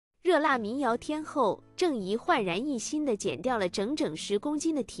热辣民谣天后郑怡焕然一新地减掉了整整10公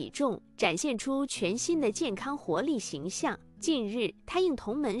斤的体重，展现出全新的健康活力形象。近日，她应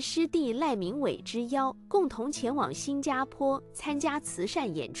同门师弟赖明伟之邀，共同前往新加坡参加慈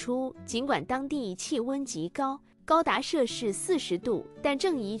善演出。尽管当地气温极高，高达摄氏40度，但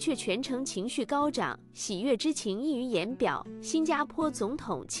郑怡却全程情绪高涨，喜悦之情溢于言表。新加坡总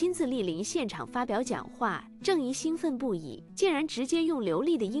统亲自莅临现场发表讲话，郑怡兴奋不已，竟然直接用流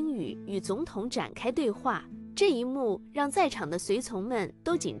利的英语与总统展开对话。这一幕让在场的随从们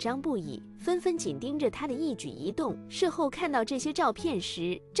都紧张不已，纷纷紧盯着他的一举一动。事后看到这些照片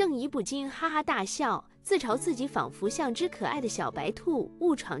时，郑怡不禁哈哈大笑，自嘲自己仿佛像只可爱的小白兔，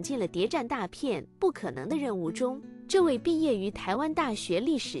误闯进了谍战大片《不可能的任务》中。这位毕业于台湾大学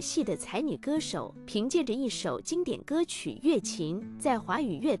历史系的才女歌手，凭借着一首经典歌曲《月琴》，在华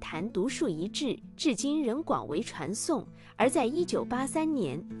语乐坛独树一帜，至今仍广为传颂。而在1983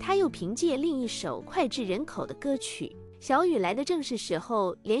年，她又凭借另一首脍炙人口的歌曲《小雨来的正是时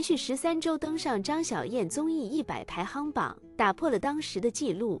候》，连续13周登上张小燕综艺100排行榜，打破了当时的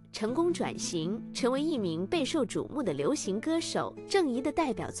纪录，成功转型，成为一名备受瞩目的流行歌手。郑怡的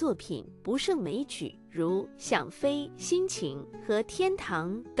代表作品不胜枚举，如《想飞》《心情》和《天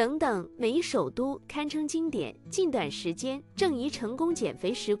堂》等等，每一首都堪称经典。近段时间，郑怡成功减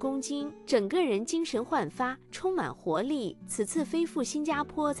肥10公斤，整个人精神焕发，充满活力。此次飞赴新加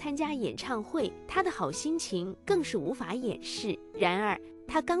坡参加演唱会，她的好心情更是无法掩饰。然而，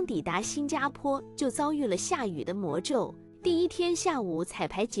她刚抵达新加坡就遭遇了下雨的魔咒。第一天下午彩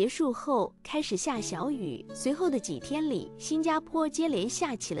排结束后开始下小雨，随后的几天里，新加坡接连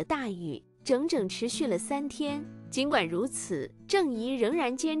下起了大雨，整整持续了3天。尽管如此，郑怡仍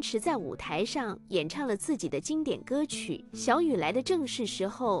然坚持在舞台上演唱了自己的经典歌曲《小雨来的正是时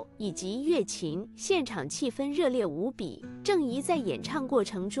候》以及《月琴》，现场气氛热烈无比。郑怡在演唱过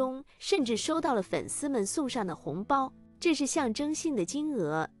程中甚至收到了粉丝们送上的红包，这是象征性的金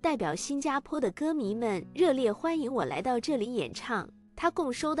额，代表新加坡的歌迷们热烈欢迎我来到这里演唱。他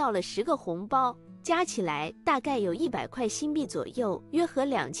共收到了10个红包，加起来大概有100块新币左右，约合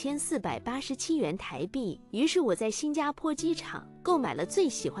2487元台币。于是我在新加坡机场购买了最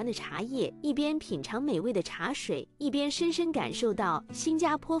喜欢的茶叶，一边品尝美味的茶水，一边深深感受到新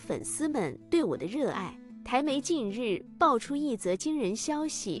加坡粉丝们对我的热爱。台媒近日爆出一则惊人消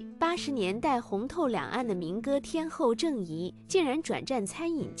息，80年代红透两岸的民歌天后郑怡竟然转战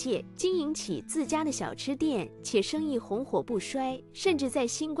餐饮界，经营起自家的小吃店，且生意红火不衰，甚至在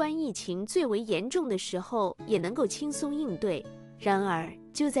新冠疫情最为严重的时候也能够轻松应对。然而，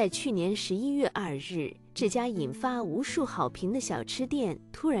就在去年11月2日，这家引发无数好评的小吃店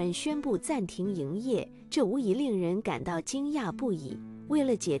突然宣布暂停营业，这无疑令人感到惊讶不已。为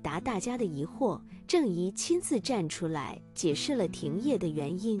了解答大家的疑惑，郑怡亲自站出来解释了停业的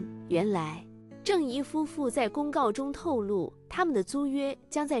原因。原来，郑怡夫妇在公告中透露，他们的租约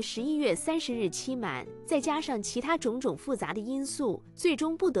将在11月30日期满，再加上其他种种复杂的因素，最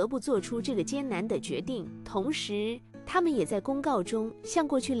终不得不做出这个艰难的决定。同时，他们也在公告中向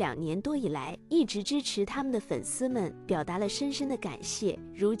过去2年多以来一直支持他们的粉丝们表达了深深的感谢。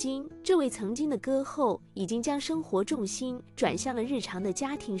如今，这位曾经的歌后已经将生活重心转向了日常的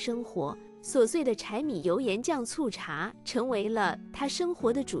家庭生活，琐碎的柴米油盐酱醋茶成为了她生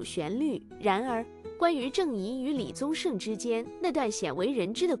活的主旋律。然而，关于郑怡与李宗盛之间那段鲜为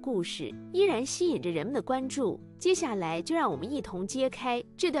人知的故事，依然吸引着人们的关注。接下来就让我们一同揭开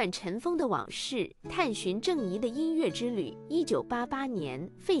这段尘封的往事，探寻郑怡的音乐之旅。1988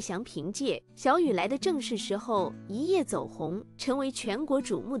年，费翔凭借《小雨来的正是时候》一夜走红，成为全国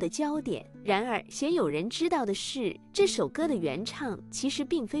瞩目的焦点。然而，鲜有人知道的是，这首歌的原唱其实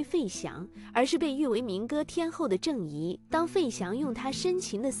并非费翔，而是被誉为民歌天后的郑怡。当费翔用他深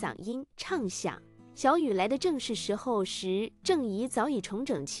情的嗓音唱响小雨来的正是时候时，郑怡早已重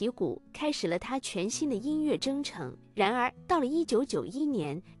整旗鼓，开始了她全新的音乐征程。然而，到了1991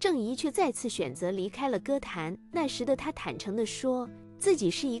年，郑怡却再次选择离开了歌坛。那时的她坦诚地说，自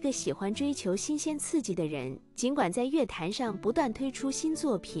己是一个喜欢追求新鲜刺激的人，尽管在乐坛上不断推出新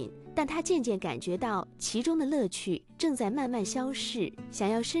作品，但她渐渐感觉到其中的乐趣正在慢慢消逝。想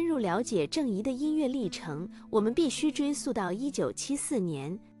要深入了解郑怡的音乐历程，我们必须追溯到1974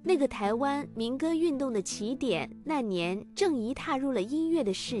年。那个台湾民歌运动的起点，那年郑怡踏入了音乐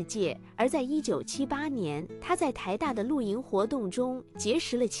的世界，而在1978年，她在台大的露营活动中结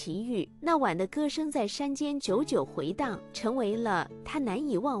识了齐豫，那晚的歌声在山间久久回荡，成为了她难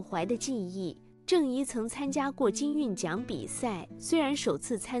以忘怀的记忆。郑怡曾参加过金韵奖比赛，虽然首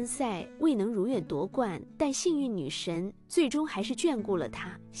次参赛未能如愿夺冠，但幸运女神最终还是眷顾了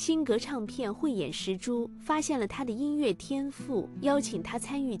她。新格唱片慧眼识珠，发现了她的音乐天赋，邀请她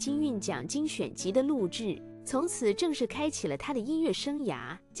参与金韵奖精选集的录制。从此正式开启了他的音乐生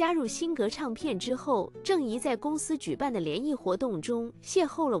涯。加入新格唱片之后，郑怡在公司举办的联谊活动中邂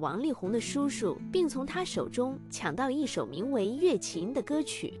逅了王力宏的叔叔，并从他手中抢到一首名为《月琴》的歌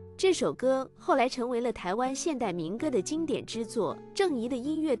曲。这首歌后来成为了台湾现代民歌的经典之作。郑怡的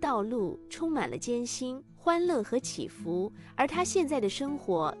音乐道路充满了艰辛、欢乐和起伏，而他现在的生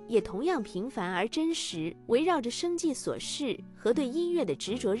活也同样平凡而真实，围绕着生计琐事和对音乐的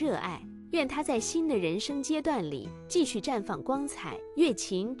执着热爱。愿他在新的人生阶段里继续绽放光彩。《月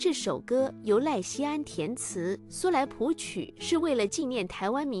琴》这首歌由赖希安填词，苏来谱曲，是为了纪念台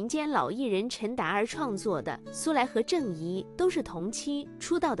湾民间老艺人陈达而创作的。苏来和郑怡都是同期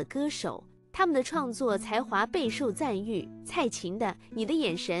出道的歌手，他们的创作才华备受赞誉。蔡琴的《你的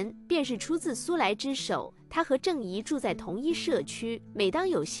眼神》便是出自苏来之手。他和郑怡住在同一社区，每当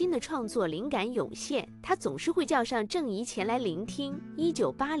有新的创作灵感涌现，他总是会叫上郑怡前来聆听。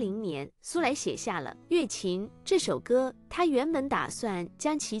1980年，苏来写下了《月琴》这首歌，他原本打算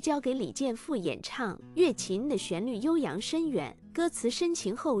将其交给李健复演唱。《月琴》的旋律悠扬深远，歌词深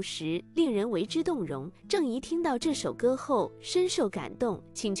情厚实，令人为之动容。郑怡听到这首歌后深受感动，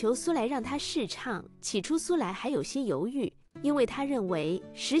请求苏来让他试唱。起初苏来还有些犹豫，因为他认为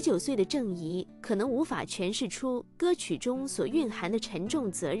19岁的郑怡可能无法诠释出歌曲中所蕴含的沉重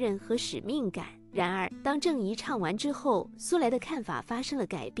责任和使命感。然而当郑怡唱完之后，苏来的看法发生了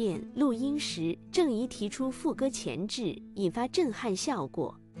改变。录音时，郑怡提出副歌前置，引发震撼效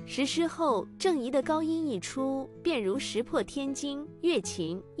果。实施后，郑怡的高音一出，便如石破天惊。《月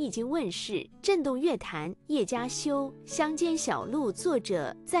琴》一经问世，震动乐坛。叶嘉修《乡间小路》作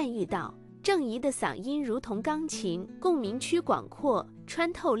者赞誉道：郑怡的嗓音如同钢琴，共鸣区广阔，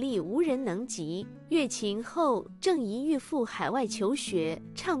穿透力无人能及。月琴后，郑怡欲赴海外求学，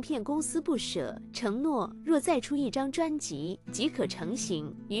唱片公司不舍，承诺若再出一张专辑即可成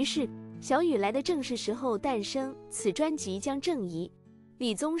型。于是小雨来的正是时候诞生。此专辑将郑怡、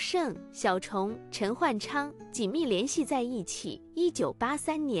李宗盛、小虫、陈焕昌紧密联系在一起。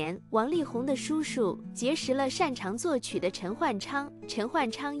1983年，王力宏的叔叔结识了擅长作曲的陈焕昌，陈焕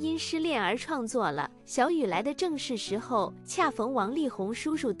昌因失恋而创作了《小雨来的正是时候》。恰逢王力宏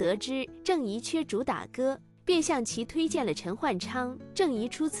叔叔得知郑怡缺主打歌，便向其推荐了陈焕昌。郑怡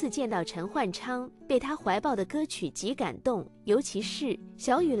初次见到陈焕昌，被他怀抱的歌曲极感动，尤其是《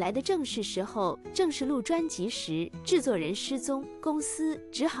小雨来的正是时候》。正是录专辑时，制作人失踪，公司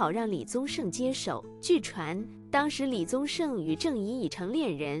只好让李宗盛接手。据传，当时李宗盛与郑怡已成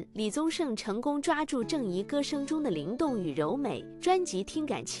恋人，李宗盛成功抓住郑怡歌声中的灵动与柔美，专辑听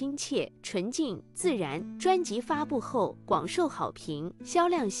感亲切、纯净、自然。专辑发布后广受好评，销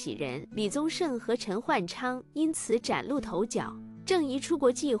量喜人，李宗盛和陈焕昌因此崭露头角。郑怡出国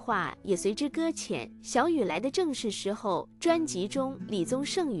计划也随之搁浅。《小雨来的正是时候》专辑中，李宗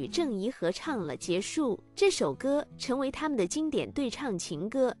盛与郑怡合唱了《结束》，这首歌成为他们的经典对唱情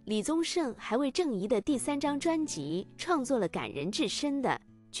歌。李宗盛还为郑怡的第3张专辑创作了感人至深的《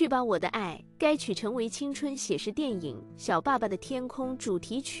去吧我的爱》，该曲成为青春写实电影《小爸爸的天空》主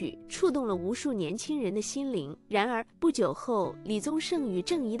题曲，触动了无数年轻人的心灵。然而不久后，李宗盛与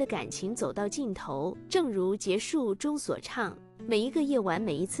郑怡的感情走到尽头，正如《结束》中所唱：每一个夜晚，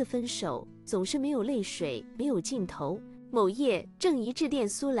每一次分手，总是没有泪水，没有尽头。某夜，郑怡致电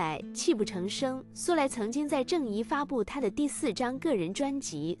苏来，泣不成声。苏来曾经在郑怡发布他的第4张个人专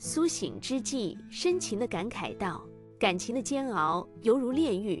辑《苏醒》之际，深情地感慨道：感情的煎熬犹如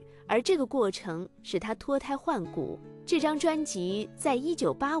炼狱，而这个过程使他脱胎换骨。这张专辑在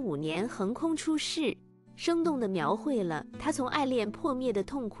1985年横空出世，生动地描绘了他从爱恋破灭的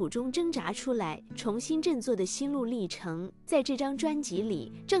痛苦中挣扎出来，重新振作的心路历程。在这张专辑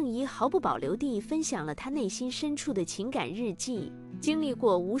里，郑怡毫不保留地分享了他内心深处的情感日记。经历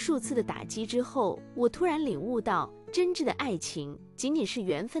过无数次的打击之后，我突然领悟到，真挚的爱情仅仅是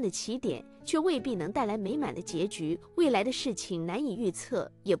缘分的起点，却未必能带来美满的结局。未来的事情难以预测，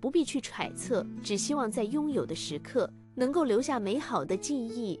也不必去揣测，只希望在拥有的时刻能够留下美好的记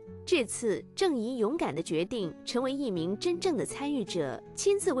忆。这次郑怡勇敢地决定成为一名真正的参与者，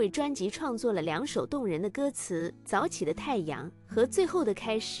亲自为专辑创作了2首动人的歌词《早起的太阳》和《最后的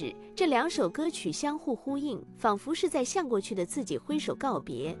开始》。这2首歌曲相互呼应，仿佛是在向过去的自己挥手告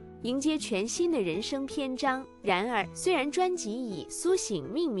别，迎接全新的人生篇章。然而，虽然专辑以《苏醒》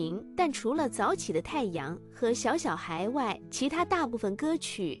命名，但除了《早起的太阳》和《小小孩》外，其他大部分歌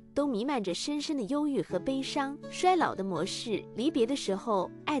曲都弥漫着深深的忧郁和悲伤。衰老的模式，离别的时候，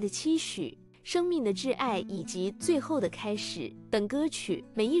爱的期许，生命的挚爱以及最后的开始等歌曲，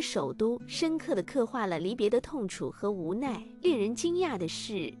每一首都深刻地刻画了离别的痛楚和无奈。令人惊讶的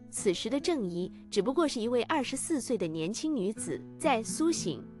是，此时的郑怡只不过是一位24岁的年轻女子。在《苏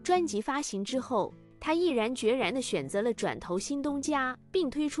醒》专辑发行之后，她毅然决然地选择了转投新东家，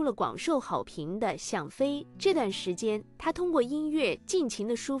并推出了广受好评的《想飞》。这段时间，她通过音乐尽情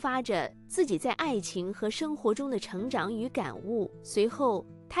地抒发着自己在爱情和生活中的成长与感悟。随后，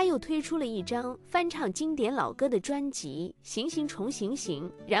他又推出了一张翻唱经典老歌的专辑《行行重行行》，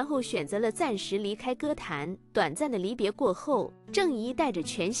然后选择了暂时离开歌坛。短暂的离别过后，郑怡带着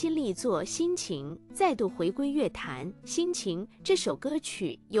全新力作《心情》再度回归乐坛。《心情》这首歌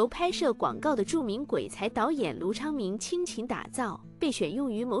曲由拍摄广告的著名鬼才导演卢昌明倾情打造，被选用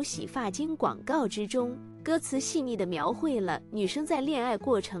于某洗发精广告之中。歌词细腻地描绘了女生在恋爱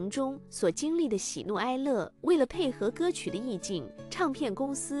过程中所经历的喜怒哀乐。为了配合歌曲的意境，唱片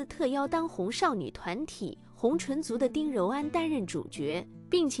公司特邀当红少女团体红唇族的丁柔安担任主角，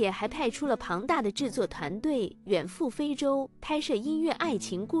并且还派出了庞大的制作团队远赴非洲拍摄音乐爱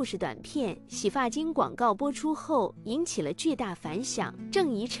情故事短片。洗发精广告播出后引起了巨大反响，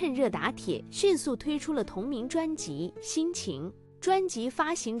郑怡趁热打铁，迅速推出了同名专辑《心情》。专辑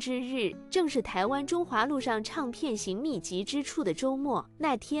发行之日，正是台湾中华路上唱片行密集之处的周末。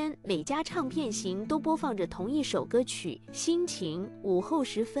那天，每家唱片行都播放着同一首歌曲《心情》。午后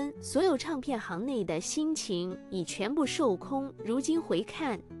时分，所有唱片行内的心情已全部售空。如今回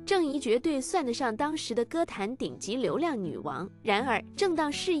看，郑怡绝对算得上当时的歌坛顶级流量女王。然而，正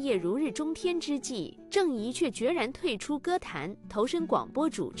当事业如日中天之际，郑怡却决然退出歌坛，投身广播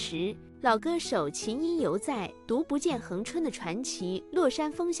主持。老歌手琴音犹在，独不见恒春的传奇，落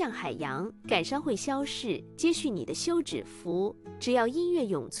山风向海洋，感伤会消逝，接续你的休止符。只要音乐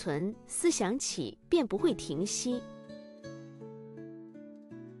永存，思想起便不会停息。